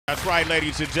That's right,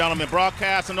 ladies and gentlemen.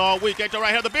 Broadcasting all week. Ain't that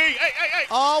right, Heather B? Hey.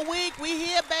 All week, we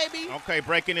here, baby. Okay,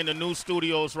 breaking into new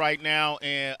studios right now,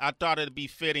 and I thought it'd be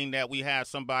fitting that we had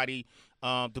somebody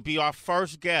to be our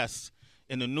first guest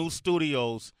in the new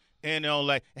studios in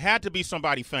LA. It had to be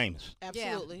somebody famous.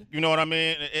 Absolutely. Yeah. You know what I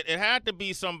mean? It had to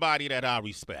be somebody that I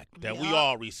respect, that we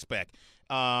all respect.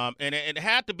 And it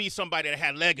had to be somebody that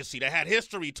had legacy, that had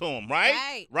history to him,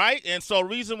 right? Right? And so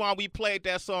reason why we played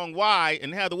that song, why?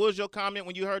 And Heather, what was your comment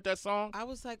when you heard that song? I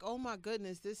was like, oh, my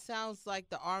goodness, this sounds like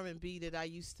the R&B that I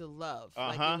used to love.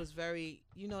 Like it was very,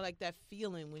 like that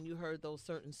feeling when you heard those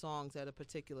certain songs at a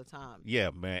particular time. Yeah,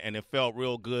 man. And it felt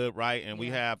real good, right? And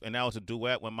and that was a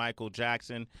duet with Michael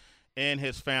Jackson and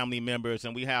his family members,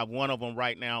 and we have one of them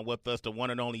right now with us, the one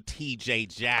and only T.J.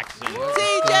 Jackson.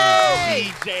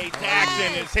 T.J.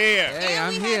 Jackson is here. Hey,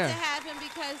 I'm here. We had to have him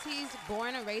because he's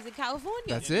born and raised in California.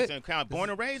 That's it. Born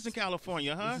and raised in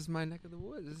California, huh? This is my neck of the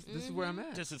woods. This is where I'm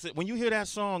at. This is it. When you hear that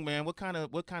song, man, what kind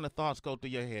of thoughts go through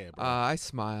your head, bro? I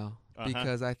smile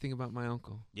because I think about my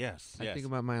uncle. Yes. I think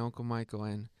about my Uncle Michael,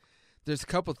 and there's a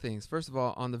couple things. First of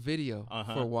all, on the video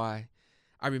for Why,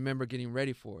 I remember getting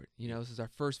ready for it. This is our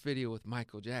first video with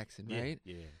Michael Jackson, right?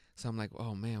 Yeah. So I'm like,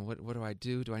 oh, man, what do I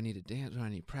do? Do I need to dance? Do I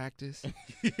need practice?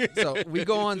 So we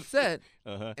go on set,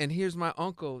 and here's my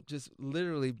uncle just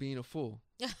literally being a fool.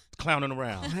 Clowning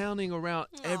around. Clowning around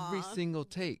every single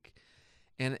take.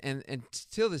 And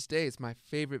till this day, it's my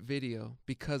favorite video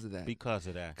because of that. Because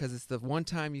it's the one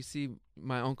time you see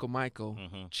my Uncle Michael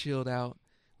chilled out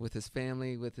with his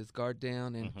family, with his guard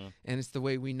down, and it's the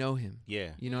way we know him.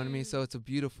 Yeah. You know what I mean? So it's a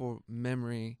beautiful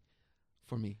memory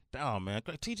for me. Oh, man.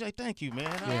 TJ, thank you,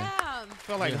 man. Yeah.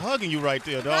 Felt like hugging you right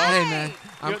there, dog. Hey, man.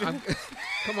 I'm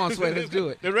come on, Sway, let's do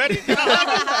it. You ready? Can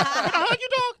I hug you,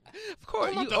 dog? Of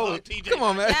course. TJ. Come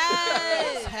on, man.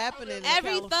 Yes. What's happening?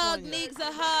 Every thug needs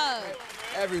a hug.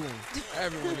 Everyone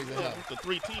needs a hug. The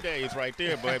 3 T days right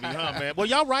there, baby, huh, man? Well,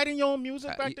 y'all writing your own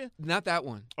music back there? Not that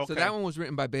one. Okay. So that one was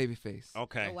written by Babyface.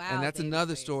 Okay. Oh, wow, and that's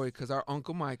another story because our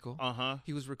Uncle Michael,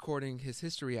 he was recording his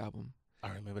history album. I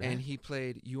remember that. And he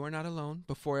played You Are Not Alone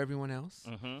before everyone else.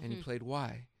 And he played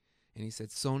Why. And he said,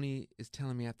 Sony is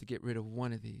telling me I have to get rid of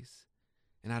one of these.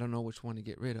 And I don't know which one to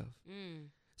get rid of.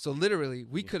 So literally,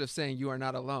 we could have sang You Are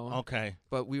Not Alone. Okay.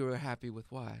 But we were happy with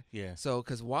Why. Yeah. So,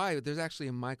 because Why, there's actually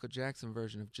a Michael Jackson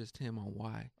version of just him on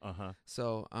Why.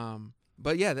 So,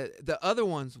 but yeah, the other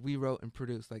ones we wrote and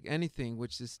produced, like Anything,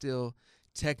 which is still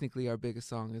technically our biggest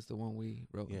song, is the one we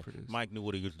wrote and produced. Mike knew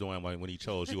what he was doing when he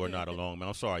chose You Are Not Alone, man.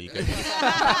 I'm sorry.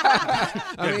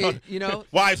 I mean,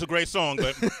 Why is a great song,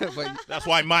 but that's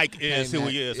why Mike is who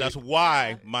he is. That's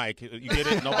why Mike. You get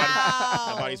it?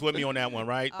 Nobody's with me on that one,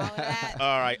 right?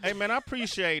 All right. Hey, man, I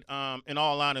appreciate, in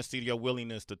all honesty, your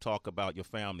willingness to talk about your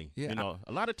family. Yeah.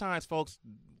 A lot of times folks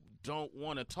don't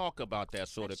want to talk about that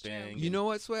sort of thing. You know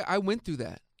what, Sway? I went through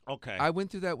that. Okay. I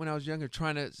went through that when I was younger,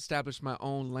 trying to establish my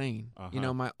own lane,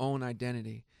 my own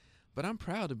identity. But I'm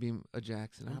proud to be a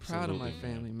Jackson. I'm proud of my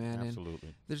family, man. Absolutely.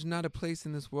 And there's not a place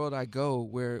in this world I go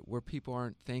where people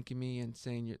aren't thanking me and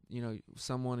saying,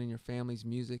 someone in your family's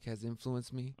music has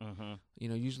influenced me.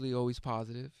 Usually always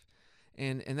positive.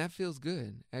 And that feels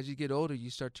good. As you get older,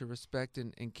 you start to respect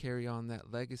and carry on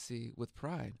that legacy with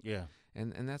pride. Yeah.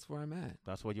 And that's where I'm at.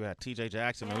 That's where you're at. T.J.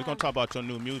 Jackson, man. We're going to talk about your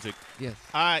new music. Yes.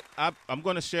 I'm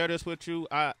going to share this with you.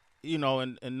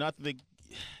 And nothing,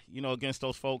 against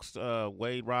those folks,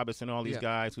 Wade Robinson, all these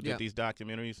guys who did these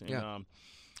documentaries. And,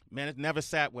 man, it never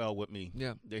sat well with me.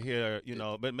 Yeah. To hear,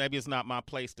 but maybe it's not my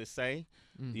place to say,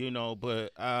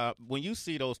 but when you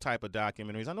see those type of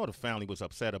documentaries, I know the family was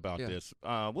upset about this.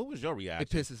 What was your reaction?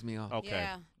 It pisses me off. Okay.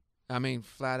 Yeah. I mean,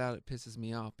 flat out, it pisses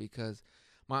me off because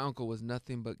my uncle was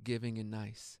nothing but giving and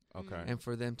nice. Okay. And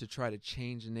for them to try to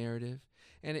change the narrative,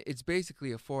 and it's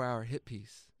basically a 4-hour hit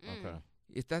piece. Okay.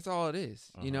 That's all it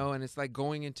is, and it's like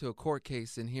going into a court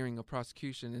case and hearing a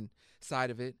prosecution and side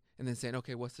of it and then saying,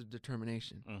 okay, what's the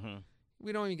determination?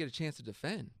 We don't even get a chance to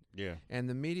defend. Yeah. And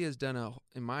the media has done,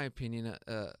 in my opinion,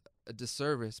 a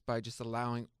disservice by just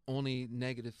allowing only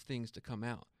negative things to come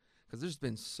out. Because there's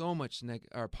been so much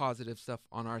positive stuff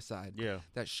on our side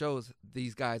that shows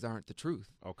these guys aren't the truth.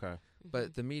 Okay.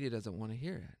 But the media doesn't want to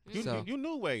hear it. You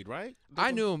knew Wade, right?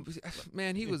 I knew him.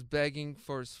 Man, he was begging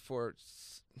for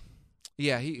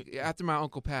after my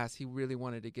uncle passed, he really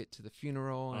wanted to get to the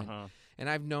funeral. And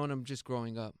I've known him just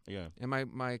growing up. Yeah. And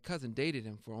my cousin dated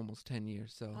him for almost 10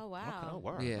 years. So. Oh, wow. Okay. Oh,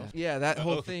 wow. Yeah. Yeah, that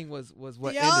whole thing was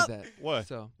what ended that. What?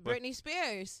 So Britney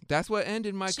Spears. That's what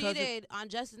ended my cousin. Cheated on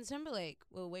Justin Timberlake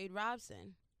with Wade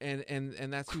Robson. And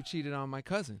that's who cheated on my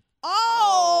cousin.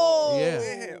 Oh!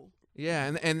 Yeah.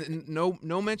 Yeah, and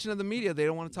no mention of the media. They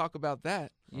don't want to talk about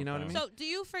that. You know what I mean? So do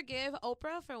you forgive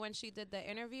Oprah for when she did the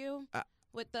interview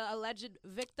with the alleged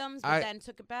victims, but then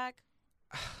took it back?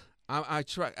 I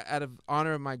try, out of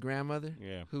honor of my grandmother,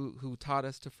 who taught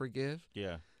us to forgive.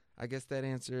 Yeah. I guess that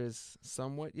answer is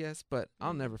somewhat yes, but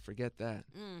I'll never forget that.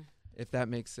 If that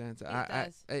makes sense.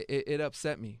 It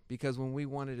upset me because when we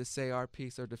wanted to say our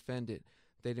piece or defend it,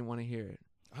 they didn't want to hear it.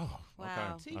 Oh,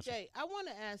 wow. Okay. TJ, I want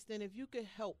to ask then if you could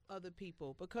help other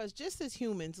people, because just as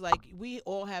humans, like we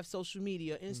all have social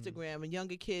media, Instagram, and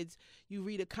younger kids, you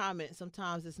read a comment,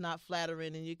 sometimes it's not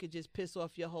flattering and you could just piss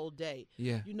off your whole day.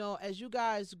 Yeah. You know, as you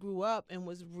guys grew up and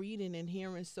was reading and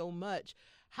hearing so much,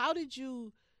 how did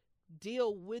you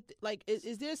deal with it? Like,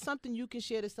 is there something you can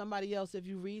share to somebody else if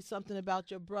you read something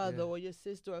about your brother or your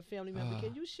sister or a family member?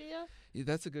 Can you share? Yeah,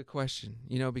 that's a good question.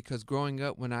 You know, because growing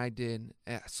up when I did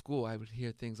at school, I would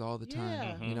hear things all the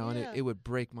time. You know, and it would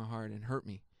break my heart and hurt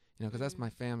me. You know, because that's my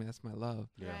family, that's my love.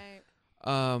 Yeah.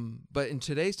 Right. But in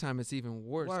today's time, it's even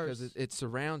worse because it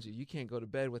surrounds you. You can't go to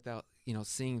bed without, you know,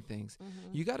 seeing things.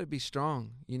 You got to be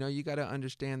strong. You know, you got to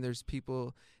understand there's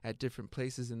people at different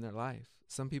places in their life.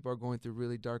 Some people are going through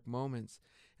really dark moments,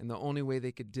 and the only way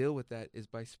they could deal with that is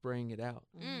by spraying it out.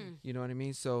 You know what I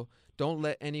mean? So don't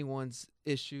let anyone's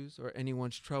issues or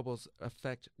anyone's troubles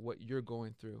affect what you're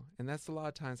going through. And that's a lot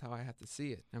of times how I have to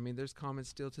see it. I mean, there's comments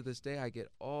still to this day I get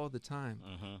all the time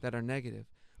that are negative.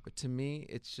 But to me,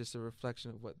 it's just a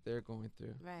reflection of what they're going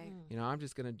through. Right. You know, I'm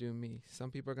just going to do me.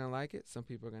 Some people are going to like it. Some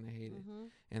people are going to hate it.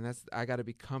 And I got to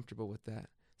be comfortable with that.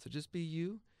 So just be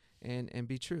you and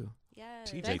be true.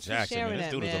 Yes. TJ Thanks for Jackson, sharing man.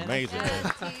 This dude that, is man. amazing.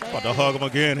 Yes, Man. TJ. About to hug him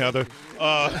again, Heather.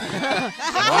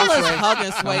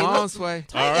 Hugging Sway. Come on, Sway.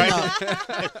 All right.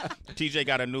 TJ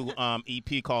got a new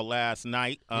EP called Last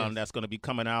Night that's going to be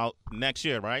coming out next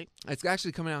year, right? It's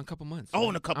actually coming out in a couple months. Oh,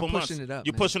 in a couple months. I'm pushing it up.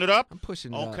 You man. pushing it up? I'm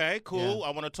pushing it up. Okay, cool. Yeah.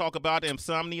 I want to talk about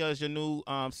Insomnia as your new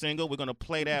single. We're going to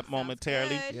play that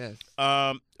momentarily. good. Yes.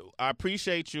 I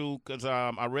appreciate you because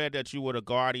I read that you were the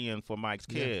guardian for Mike's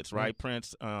kids, right?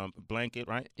 Prince Blanket,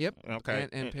 right? Yep. Okay.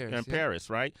 And Paris. And Paris,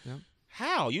 right? Yep.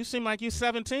 How? You seem like you're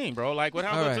 17, bro. Like,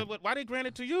 why they grant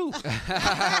it to you?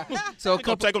 So You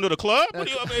gonna take them to the club? What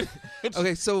do you, I mean?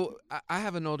 Okay, so I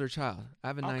have an older child. I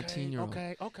have a 19-year-old.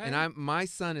 Okay. And my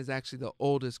son is actually the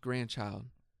oldest grandchild.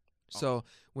 So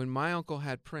when my uncle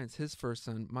had Prince, his first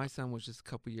son, my son was just a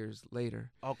couple years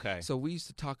later. Okay. So we used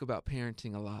to talk about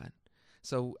parenting a lot.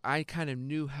 So I kind of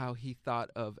knew how he thought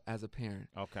of as a parent.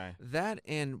 Okay. That,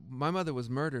 and my mother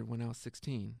was murdered when I was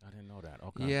 16. I didn't know that.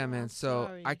 Okay. Yeah, man. So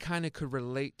sorry. I kind of could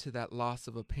relate to that loss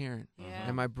of a parent. Yeah.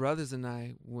 And my brothers and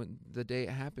I, when the day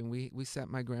it happened, we sat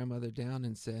my grandmother down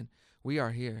and said, we are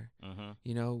here.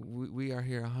 You know, we are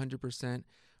here 100%.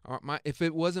 If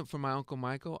it wasn't for my Uncle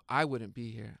Michael, I wouldn't be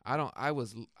here. I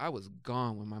was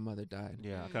gone when my mother died.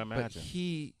 Yeah, I can imagine. But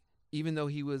he, even though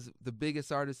he was the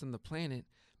biggest artist on the planet,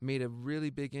 made a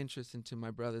really big interest into my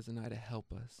brothers and I to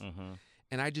help us.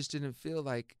 And I just didn't feel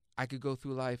like I could go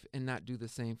through life and not do the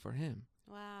same for him.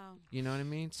 Wow. You know what I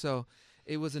mean? So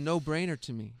it was a no-brainer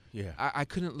to me. Yeah. I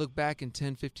couldn't look back in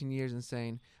 10, 15 years and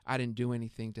saying I didn't do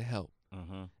anything to help.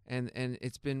 And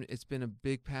it's been a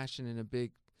big passion and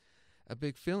a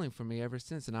big feeling for me ever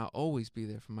since, and I'll always be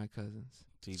there for my cousins.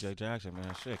 TJ Jackson,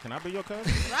 man. Shit, can I be your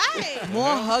cousin? Right.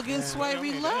 More hugging, Sway,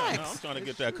 relax. I'm trying to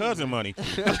get that cousin money.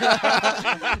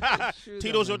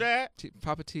 Tito's your dad?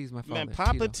 Papa T's my father. Man,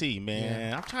 Papa Tito. T, man.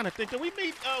 Yeah. I'm trying to think. Did we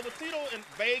meet with Tito in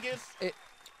Vegas?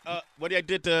 What I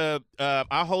did the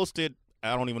I hosted.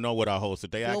 I don't even know what I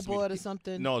hosted. They asked me. Billboard or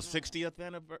something. No, 60th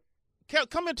anniversary.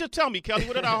 Come and just tell me, Kelly.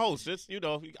 What did I host? Just, you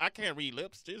know, I can't read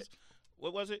lips. Just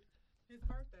what was it? His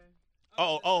birthday.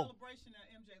 Oh. Celebration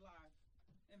at MJ Live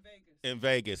in Vegas. In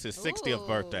Vegas, his 60th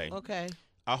birthday. Okay.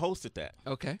 I hosted that.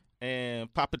 Okay.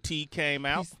 And Papa T came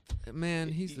out.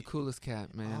 He's the coolest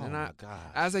cat, man. Oh, and my God.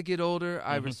 as I get older,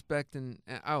 I respect and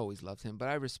I always loved him, but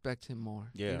I respect him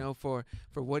more. Yeah. You know, for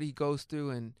what he goes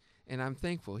through, and I'm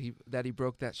thankful that he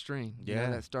broke that string. You know,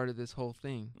 Yeah. that started this whole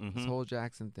thing, this whole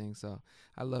Jackson thing. So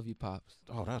I love you, Pops.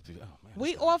 Oh, man.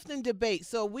 We often debate.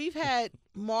 So we've had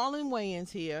Marlon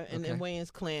Wayans here in the Okay.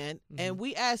 Wayans clan, and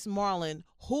we asked Marlon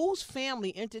whose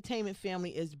entertainment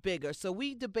family is bigger. So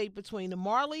we debate between the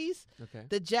Marleys, Okay.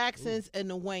 the Jacksons, and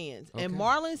the Wayans. And Okay.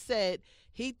 Marlon said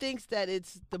he thinks that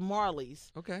it's the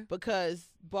Marleys Okay. because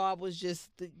Bob was just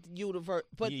the universe.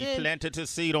 But He then planted his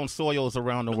seed on soils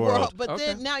around the world. But Okay.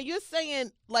 then now you're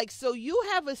saying, like, so you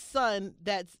have a son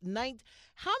that's 19.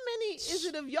 How many is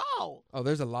it of y'all? Oh,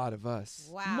 there's a lot of us.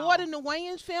 Wow. More than the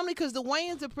Wayans family? Because the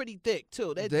Wayans are pretty thick,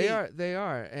 too. They're They deep. are. They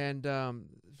are. And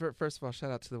first of all,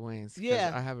 shout out to the Wayans.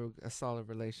 Yeah, I have a solid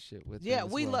relationship with. Yeah, them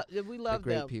as we well. we love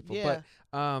They're great them. people. Yeah.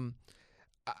 But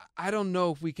I don't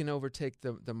know if we can overtake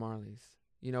the Marleys.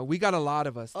 You know, we got a lot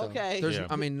of us. Though. Okay.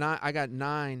 I mean, I got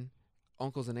 9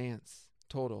 uncles and aunts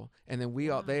total, and then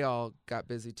they all got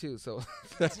busy too. So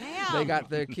they got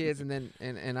their kids, and then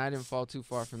and I didn't fall too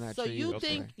far from that. So tree you either.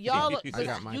 think y'all?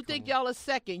 you think y'all are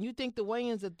second? You think the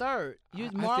Wayans are third?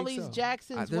 Marley's, so.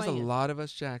 Jacksons, There's Wayans. a lot of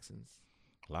us Jacksons.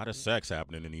 A lot of sex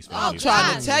happening in these I'm families.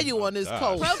 trying to tell you on this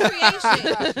coast.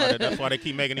 Procreation. That's why they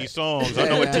keep making these songs. I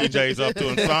know what TJ's up to.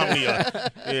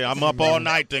 Insomnia. Yeah, I'm up all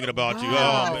night thinking about you.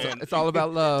 Oh, man. It's all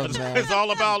about love, man. It's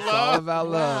all about It's all love. about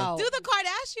love. Do the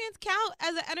Kardashians count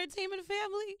as an entertainment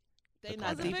family? They're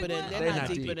not That's a deeper big than one. they're They're not not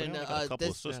deeper deep. than They got a couple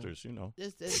this. of sisters, you know.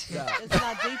 It's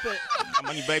not deeper. How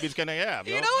many babies can they have?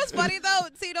 You yo? know what's funny though,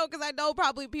 Tito? Because I know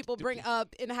probably people bring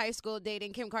up in high school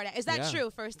dating Kim Kardashian. Is that Yeah. true?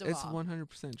 First of It's all,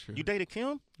 100% true. You dated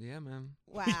Kim? Yeah, man.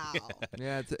 wow.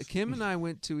 Yeah, Kim and I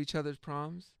went to each other's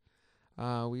proms.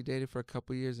 We dated for a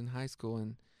couple years in high school,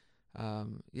 and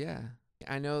yeah,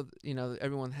 I know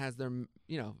everyone has their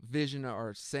vision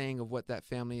or saying of what that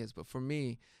family is, but for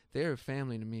me, they're a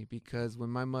family to me because when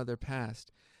my mother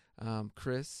passed,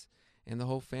 Chris and the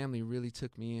whole family really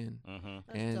took me in,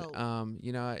 and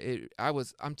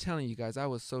I'm telling you guys, I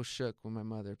was so shook when my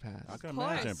mother passed. I can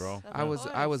imagine, bro. I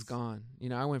was gone.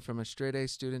 I went from a straight A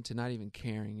student to not even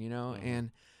caring,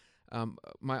 and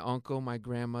my uncle, my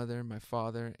grandmother, my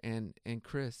father, and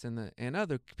Chris and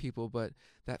other people, but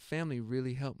that family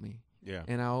really helped me. Yeah.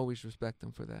 And I always respect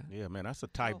them for that. Yeah, man, that's a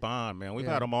tight bond, man. We've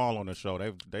Yeah. had them all on the show.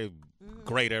 They've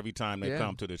great every time they Yeah.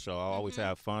 come to the show. I always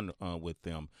have fun with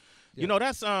them. Yeah. You know,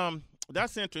 that's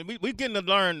interesting. We're getting to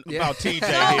learn Yeah. about TJ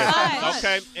here.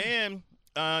 Okay,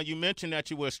 and you mentioned that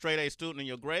you were a straight A student and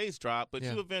your grades dropped, but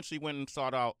Yeah. you eventually went and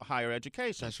sought out higher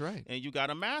education. That's right. And you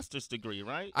got a master's degree,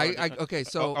 right? Okay,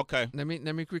 so okay. let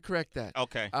me correct that.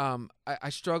 Okay. I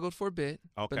struggled for a bit,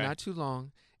 but Okay. not too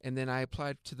long, and then I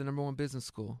applied to the #1 business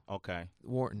school, Okay.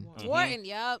 Wharton, Wharton,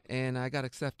 yup. and I got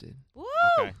accepted. Woo!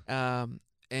 Okay.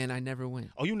 And I never went.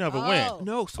 Oh, you never Oh. went.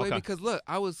 No, Sway, Okay. because look,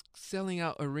 I was selling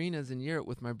out arenas in Europe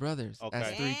with my brothers Okay.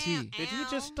 as 3T. Did you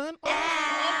just stunt?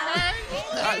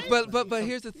 But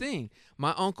here's the thing.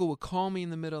 My uncle would call me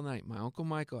in the middle of the night, my Uncle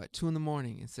Michael, at 2 in the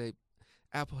morning and say,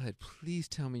 Applehead, please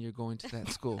tell me you're going to that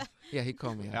school. Yeah, he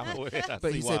called me Applehead. I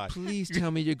But see he why. said, please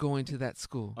tell me you're going to that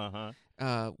school.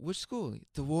 Uh-huh. Which school?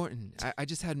 The Wharton. I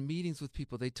just had meetings with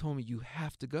people. They told me, you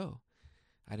have to go.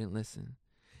 I didn't listen.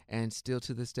 And still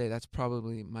to this day, that's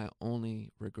probably my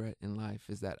only regret in life,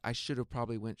 is that I should have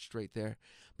probably went straight there.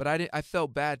 But I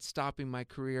felt bad stopping my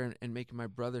career and making my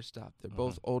brother stop. They're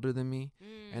both older than me,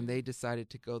 and they decided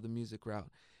to go the music route.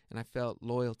 And I felt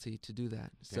loyalty to do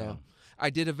that. So Damn. I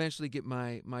did eventually get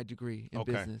my degree in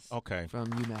business from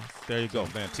UMass. There you go,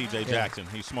 man. TJ Jackson.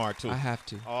 He's smart, too. I have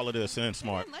to. All of this and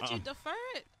smart. They didn't let you defer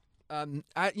it.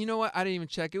 You know what? I didn't even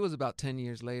check. It was about 10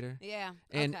 years later. Yeah.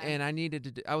 And okay. and I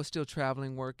needed to. I was still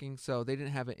traveling, working, so they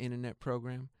didn't have an internet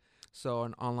program, so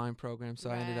an online program. So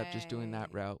I ended up just doing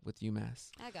that route with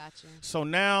UMass. I got you. So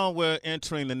now we're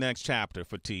entering the next chapter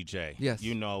for TJ. Yes.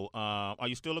 You know, are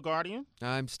you still a guardian?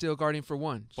 I'm still guarding for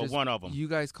one. For one of them. You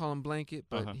guys call him Blanket,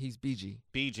 but he's BG.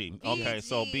 BG. Okay,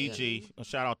 so BG.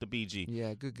 Shout out to BG.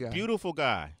 Yeah, good guy. Beautiful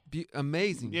guy.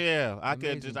 Amazing. Yeah,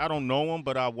 Amazing. I don't know him,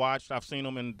 but I've seen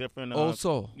him in different. Old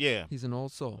soul. Yeah. He's an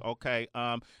old soul. Okay.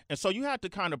 And so you had to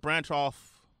kind of branch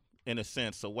off, in a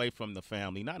sense, away from the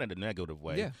family, not in a negative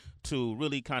way, to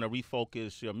really kind of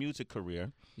refocus your music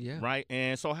career. Yeah. Right.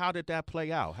 And so how did that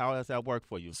play out? How has that worked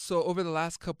for you? So over the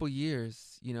last couple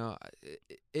years,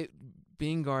 it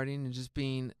being guardian and just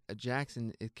being a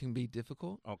Jackson, it can be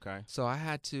difficult. Okay. So I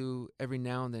had to, every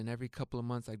now and then, every couple of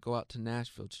months, I'd go out to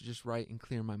Nashville to just write and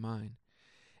clear my mind.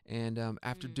 And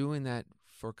after doing that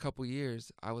for a couple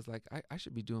years, I was like, I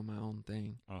should be doing my own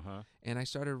thing. And I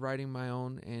started writing my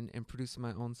own and producing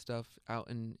my own stuff out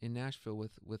in Nashville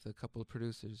with a couple of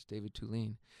producers, David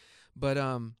Tulane. But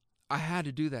I had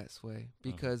to do that, Sway,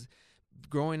 because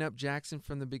growing up Jackson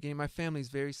from the beginning, my family's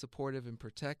very supportive and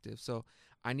protective. So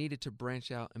I needed to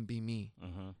branch out and be me.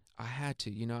 I had to.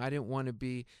 I didn't want to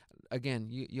be, again,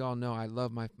 you all know I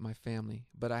love my family,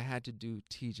 but I had to do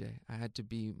TJ. I had to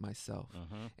be myself.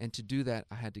 And to do that,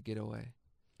 I had to get away.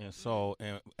 And so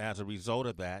as a result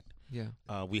of that, yeah,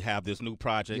 we have this new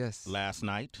project Last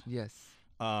Night. Yes.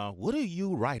 What do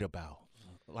you write about?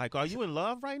 Like, are you in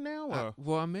love right now? Or?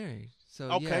 Well, I'm married. So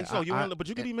okay, yeah, so but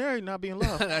you could be married and not be in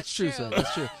love. That's true, sir.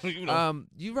 That's true.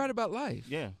 You write about life.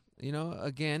 Yeah.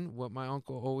 again, what my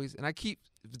uncle always, and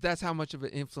that's how much of an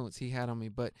influence he had on me.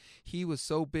 But he was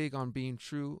so big on being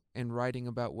true and writing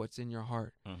about what's in your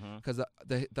heart, because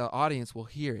the audience will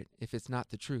hear it if it's not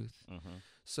the truth.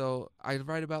 So I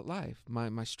write about life,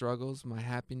 my struggles, my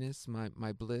happiness,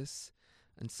 my bliss.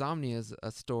 Insomnia is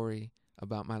a story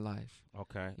about my life.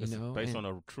 Okay. It's based on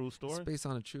a true story? It's based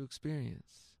on a true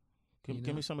experience.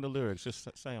 Give me some of the lyrics. Just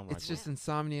say them right. It's just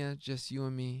insomnia, just you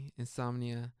and me.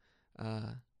 Insomnia.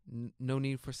 No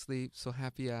need for sleep. So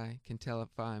happy I can tell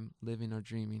if I'm living or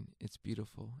dreaming. It's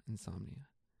beautiful. Insomnia.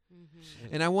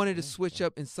 And I wanted to switch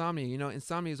up insomnia.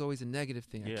 Insomnia is always a negative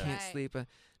thing. I can't sleep.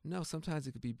 No, sometimes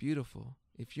it could be beautiful.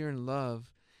 If you're in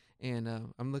love, and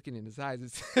I'm looking in his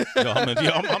eyes. I'm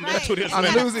into this.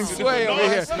 I'm losing Sway over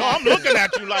here. No, I'm looking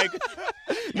at you like.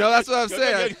 No, that's what I'm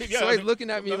saying. Sway's looking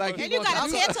at me like. And you got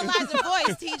a tantalizing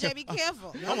voice, TJ. Be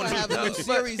careful. I'm gonna have a new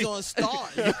series on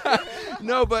Stars.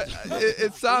 No, but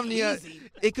insomnia.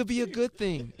 It could be a good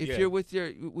thing if you're with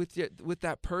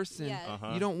that person. Yes.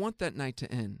 You don't want that night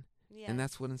to end. Yes. And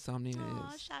that's what insomnia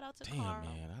is. Shout out to Damn, Carl.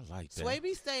 man, I like that. Sway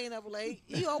be staying up late.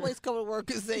 He always come to work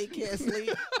and say he can't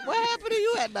sleep. What happened to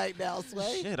you at night now,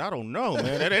 Sway? Shit, I don't know,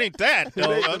 man. That ain't that.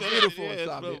 Though. It's beautiful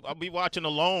insomnia. I'll be watching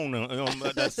Alone,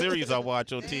 that series I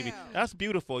watch on TV. That's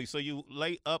beautiful. So you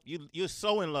lay up, you're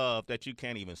so in love that you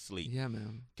can't even sleep. Yeah,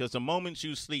 man. Because the moment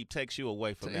you sleep takes you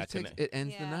away from that. It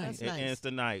ends the night. It ends the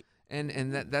night.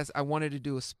 And that's I wanted to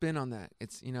do a spin on that.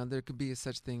 It's there could be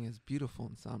such thing as beautiful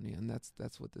insomnia, and that's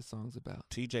what this song's about.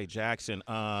 TJ Jackson,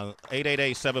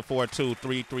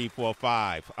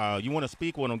 888-742-3345. You want to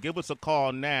speak with him? Give us a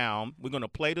call now. We're gonna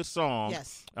play the song.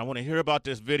 Yes. I want to hear about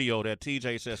this video that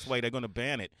TJ says, "Sway, they're gonna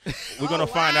ban it." We're gonna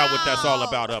find out what that's all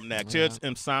about up next. Here's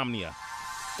Insomnia.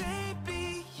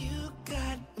 Baby, you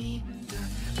got me.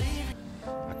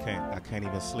 I can't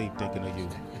even sleep thinking of you.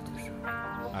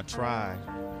 I tried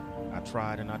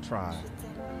and I tried.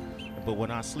 But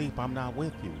when I sleep, I'm not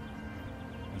with you.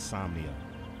 Insomnia.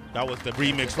 That was the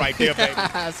remix right there, baby.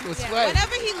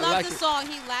 Whenever he loves the song,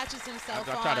 he latches himself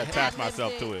on. I try to attach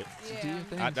myself to it.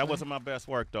 Yeah. That wasn't my best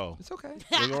work, though. It's okay.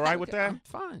 Are you all right with that? I'm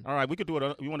fine. All right, we could do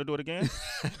it. You want to do it again?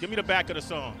 Give me the back of the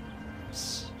song.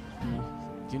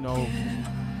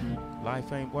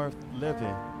 Life ain't worth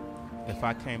living if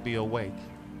I can't be awake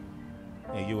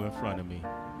and you in front of me.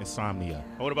 Insomnia.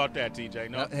 What about that, TJ?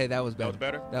 No? Hey, that was better. That was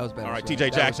better? That was better. All right,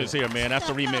 TJ Jackson's here, man. That's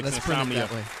the remix. Let's print it Insomnia.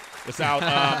 that way. It's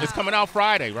out. It's coming out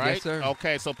Friday, right? Yes, sir.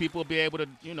 Okay, so people will be able to,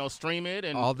 stream it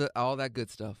and all that good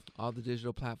stuff, all the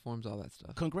digital platforms, all that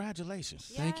stuff. Congratulations.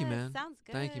 Yes, Thank you, man. Sounds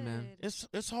good. Thank you, man.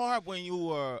 It's hard when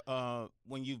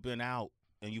when you've been out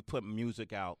and you put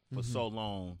music out for so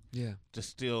long. Yeah. To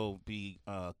still be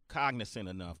cognizant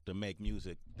enough to make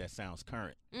music that sounds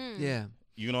current. Yeah.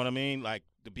 You know what I mean? Like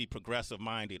to be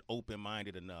progressive-minded,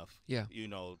 open-minded enough. Yeah.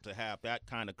 To have that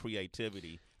kind of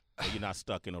creativity, where you're not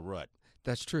stuck in a rut.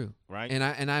 That's true. Right.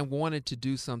 And I wanted to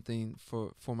do something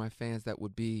for my fans that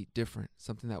would be different,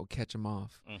 something that would catch them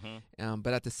off.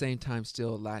 But at the same time,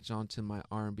 still latch onto my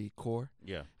R&B core.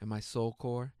 Yeah. And my soul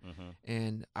core.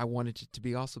 And I wanted it to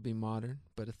be also be modern,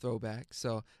 but a throwback.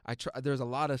 So there's a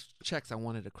lot of checks I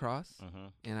wanted to cross.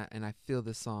 And I feel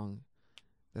this song.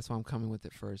 That's why I'm coming with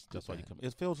it first. That's why you come.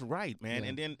 It feels right, man. Yeah.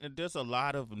 And then there's a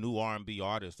lot of new R&B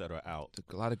artists that are out.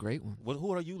 A lot of great ones.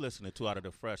 Who are you listening to out of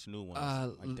the fresh new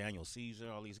ones? Like Daniel Caesar,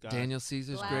 all these guys. Daniel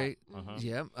Caesar's great.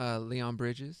 Yep. Leon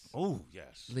Bridges. Oh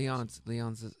yes. Leon's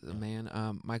a man.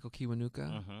 Michael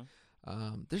Kiwanuka.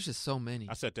 There's just so many.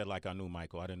 I said that like I knew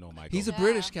Michael. I didn't know Michael. He's a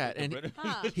British cat, and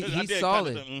he's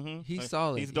solid. He's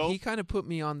solid. He's dope. He kind of put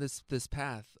me on this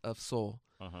path of soul.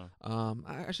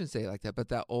 I shouldn't say it like that, but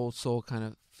that old soul kind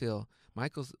of feel.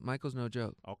 Michael's no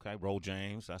joke. Okay, Ro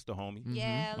James, that's the homie.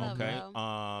 Yeah, I love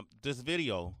Ro. This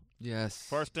video. Yes.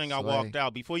 First thing I walked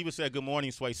out before you even said good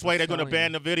morning, Sway. Sway, they're gonna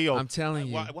ban the video. I'm telling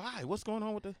you. Why? What's going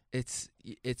on with it? It's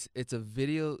a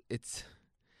video.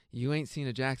 You ain't seen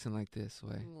a Jackson like this,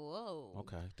 Sway. Whoa.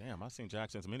 Okay, damn, I've seen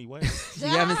Jacksons many ways. You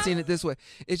haven't seen it this way.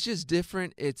 It's just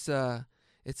different. It's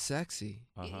sexy.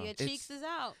 Your cheeks is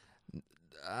out.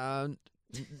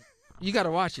 You got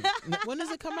to watch it. When does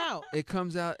it come out? It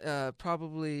comes out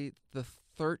probably the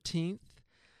 13th.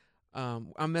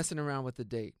 I'm messing around with the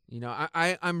date.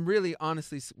 I'm really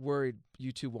honestly worried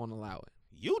YouTube won't allow it.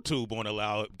 YouTube won't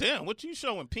allow it? Damn, what you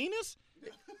showing, penis?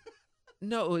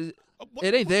 No, it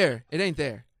ain't there. It ain't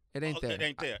there. It ain't there. It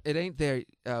ain't there. It ain't there.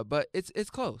 But it's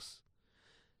close.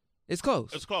 It's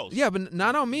close. It's close. Yeah, but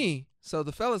not on me. So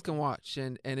the fellas can watch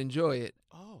and enjoy it.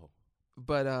 Oh.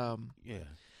 But yeah.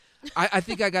 I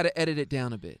think I got to edit it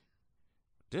down a bit.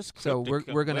 This so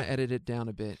we're gonna edit it down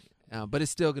a bit. but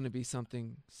it's still going to be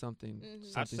something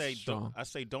I say strong.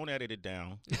 don't edit it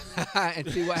down and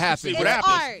see what happens. See what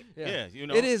happens. Art. Yeah, you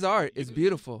know. It is art. It's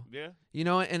beautiful. Yeah. You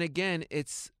know, and again,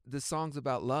 it's the song's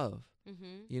about love.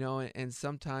 Mm-hmm. You know, and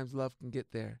sometimes love can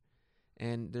get there,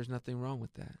 and there's nothing wrong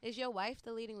with that. Is your wife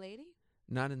the leading lady?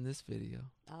 Not in this video.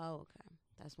 Oh, okay.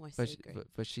 That's more But sacred.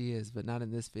 but she is, but not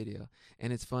in this video.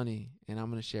 And it's funny, and I'm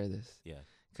going to share this. Yeah.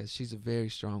 Because she's a very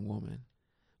strong woman.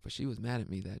 But she was mad at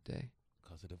me that day.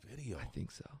 Because of the video. I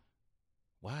think so.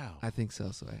 Wow. I think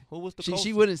so, Sway. Who was the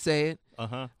She wouldn't say it.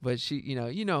 Uh-huh. But she,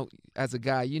 you know, as a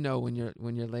guy, you know when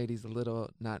your lady's a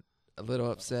little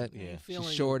upset. Yeah.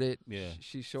 She's shorted. Yeah.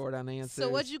 She's short on answers. So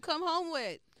what'd you come home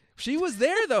with? She was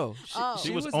there though.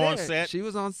 She was on there. set. She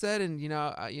was on set, and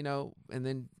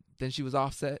and then she was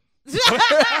offset.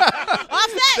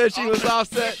 Offset. Then she was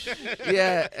offset.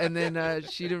 Yeah, and then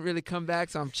she didn't really come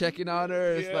back, so I'm checking on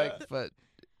her. It's like, but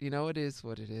it is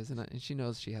what it is, and she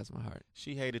knows she has my heart.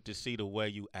 She hated to see the way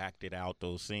you acted out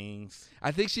those scenes.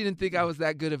 I think she didn't think I was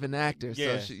that good of an actor.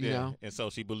 Yeah, so she, and so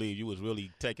she believed you was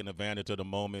really taking advantage of the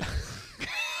moment.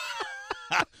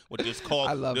 With this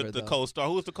the co-star.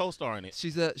 Who was the co-star in it?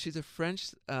 She's a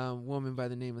French woman by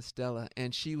the name of Stella,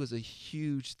 and she was a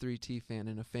huge 3T fan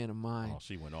and a fan of mine. Oh,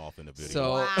 she went off in the video.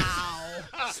 So,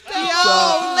 wow.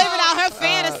 Stella living out her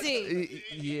fantasy.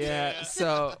 Yeah.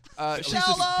 So she's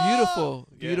this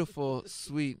beautiful,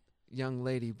 sweet young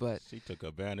lady, but she took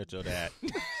advantage of that.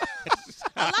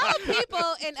 A lot of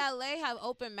people in LA have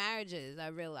open marriages, I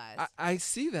realize. I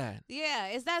see that. Yeah.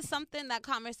 Is that something that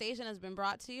conversation has been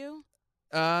brought to you?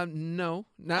 No,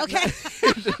 not okay.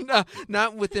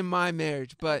 not within my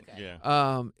marriage, but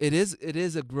yeah. It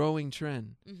is a growing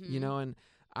trend, Mm-hmm. and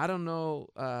I don't know.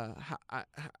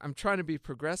 I'm trying to be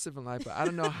progressive in life, but I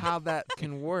don't know how that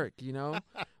can work,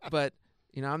 But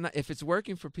I'm not. If it's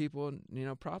working for people,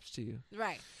 props to you.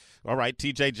 Right. All right,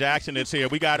 TJ Jackson is here.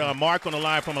 We got Mark on the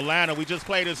line from Atlanta. We just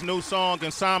played his new song,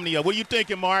 Insomnia. What are you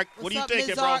thinking, Mark? What are you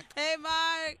thinking, bro? Hey,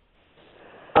 Mark.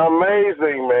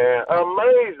 Amazing, man.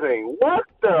 Amazing. What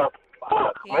the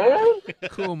fuck, man?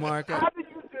 Cool, Mark. How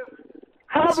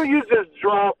do you just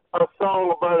drop a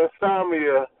song about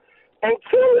insomnia and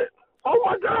kill it? Oh,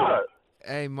 my God.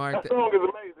 Hey, Mark. That song is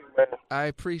amazing, man. I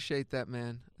appreciate that,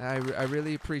 man. I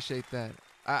really appreciate that.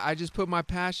 I just put my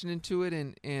passion into it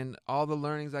and all the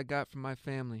learnings I got from my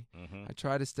family. Mm-hmm. I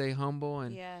try to stay humble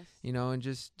and and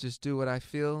just do what I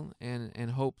feel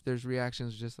and hope there's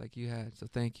reactions just like you had. So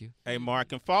thank you. Hey,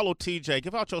 Mark, and follow TJ.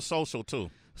 Give out your social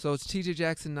too. So it's TJ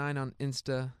Jackson 9 on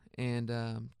Insta and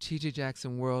TJ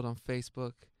Jackson World on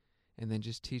Facebook, and then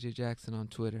just TJ Jackson on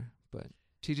Twitter. But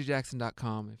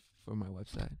TJJackson.com for my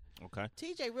website. Okay.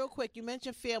 TJ, real quick, you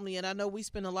mentioned family, and I know we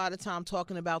spend a lot of time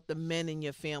talking about the men in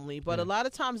your family, but a lot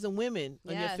of times the women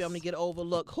in your family get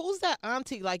overlooked. Who's that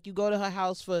auntie, like you go to her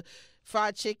house for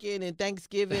fried chicken and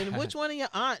Thanksgiving? Which one of your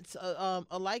aunts are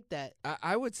like that?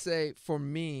 I would say for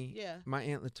me, my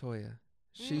Aunt LaToya.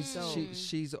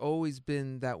 She's always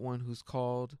been that one who's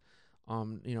called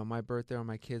my birthday or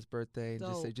my kid's birthday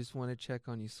and just want to check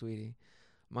on you, sweetie.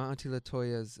 My Auntie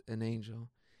LaToya is an angel.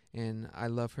 And I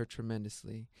love her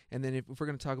tremendously. And then if we're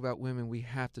going to talk about women, we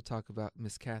have to talk about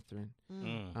Miss Catherine,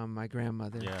 my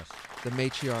grandmother, the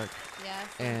matriarch. Yes,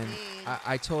 and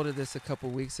I told her this a couple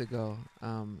weeks ago.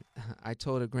 I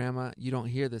told her, Grandma, you don't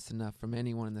hear this enough from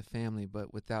anyone in the family,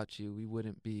 but without you, we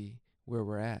wouldn't be where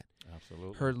we're at.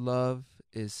 Absolutely. Her love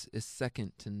is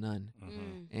second to none.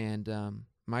 Mm-hmm. And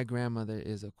my grandmother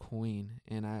is a queen,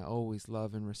 and I always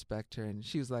love and respect her. And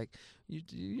she was like,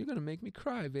 you're going to make me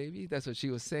cry, baby. That's what she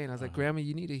was saying. I was like, Grandma,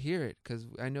 you need to hear it because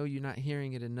I know you're not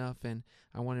hearing it enough, and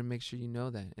I want to make sure you know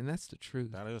that. And that's the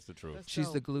truth. That is the truth.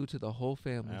 She's the glue to the whole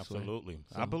family. Absolutely.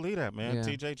 So, I believe that, man.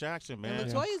 TJ Jackson, man.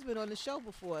 And LaToya's been on the show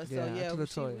before, so we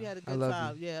had a good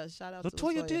time. Yeah, shout out to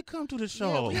LaToya did come to the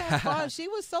show. Yeah, we had fun. She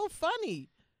was so funny.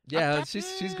 Yeah,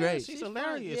 she's great. She's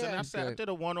hilarious. And I did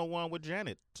a 101 with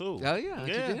Janet, too. Oh,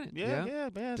 yeah. Yeah,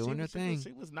 man. Doing her thing.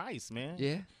 She was nice, man.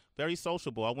 Yeah. Very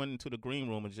sociable. I went into the green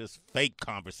room and just fake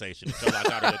conversation until I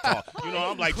got her to talk.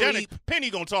 I'm like, Janet, Penny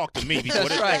going to talk to me before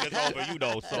this thing is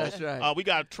over, So that's right. We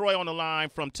got Troy on the line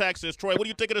from Texas. Troy, what do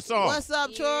you think of the song? What's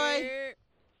up, Troy?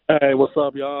 Hey, what's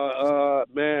up, y'all?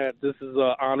 Man, this is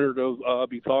an honor to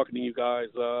be talking to you guys.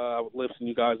 I would listen to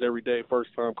you guys every day,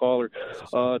 first-time caller.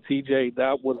 TJ,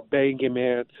 that was banging,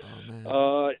 man.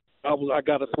 Oh, man. I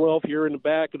got a 12 here in the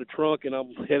back of the trunk, and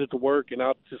I'm headed to work, and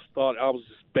I just thought I was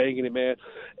just banging it, man.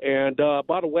 And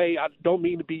by the way, I don't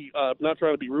mean to be not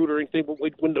trying to be rude or anything, but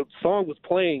when the song was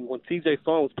playing, when TJ's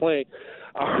song was playing,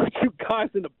 I heard you guys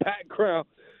in the background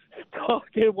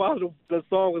talking while the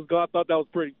song was going. I thought that was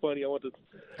pretty funny. I wanted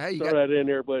to throw that in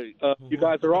there, but you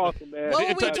guys are awesome, man. What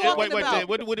were we talking about?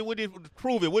 What did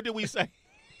prove it? What did we say?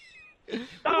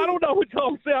 I don't know what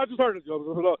y'all say. I just heard it.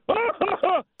 Through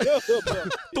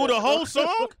the whole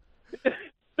song?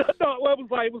 No,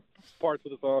 it was parts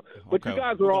of the song. But you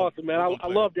guys were awesome, man. I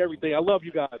loved everything. I love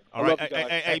you guys. All right.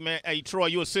 Hey, man. Hey, Troy,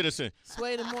 you a citizen.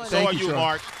 Sway the morning. So are you, Troy.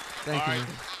 Mark. Thank you. Right.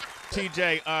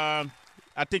 TJ,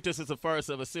 I think this is the first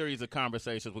of a series of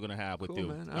conversations we're going to have with you.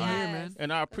 Man. I'm here, man.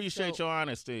 And I appreciate your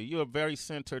honesty. You're a very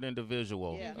centered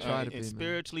individual. Yeah. Try to be,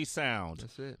 spiritually sound.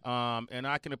 That's it. And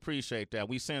I can appreciate that.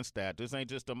 We sense that. This ain't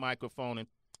just a microphone and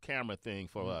camera thing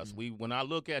for us. When I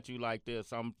look at you like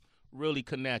this, I'm really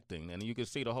connecting, and you can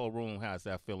see the whole room has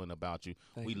that feeling about you.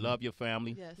 We love your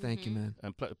family. Yes. Thank you, man.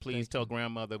 And please tell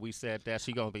grandmother we said that.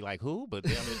 She gonna be like, who? But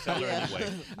damn it, tell her anyway.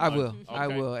 I will. Okay. I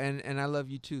will. And I love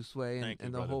you too, Sway, and Thank you,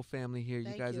 the brother. whole family here.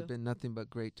 Thank you guys you. have been nothing but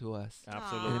great to us.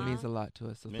 Absolutely. And it means a lot to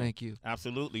us, so thank you.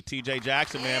 Absolutely. TJ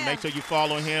Jackson, man. Make sure you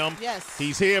follow him. Yes.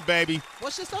 He's here, baby.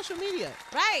 What's your social media?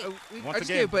 Right. Once I just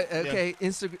again, did, but okay,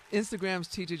 Instagram's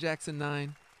TJ Jackson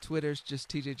 9. Twitter's just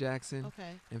TJ Jackson.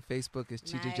 Okay. And Facebook is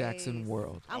TJ Jackson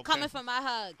World. I'm coming for my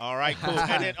hug. All right, cool.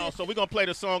 And then so we're gonna play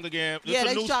the song again.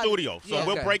 It's a new studio. So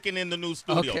we're breaking in the new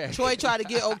studio. Okay. Troy tried to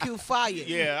get OQ fired.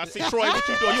 Yeah, I see Troy. What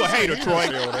you doing? You a hater, Troy.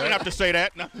 You don't have to say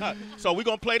that. So we're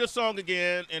gonna play the song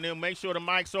again, and then make sure the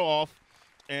mics are off.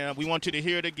 And we want you to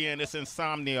hear it again. It's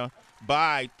Insomnia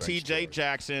by TJ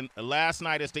Jackson. Last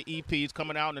night is the EP's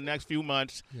coming out in the next few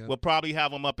months. Yep. We'll probably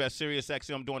have them up at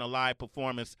SiriusXM doing a live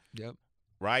performance. Yep.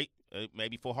 Right?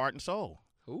 Maybe for Heart and Soul.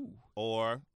 Ooh.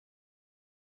 Or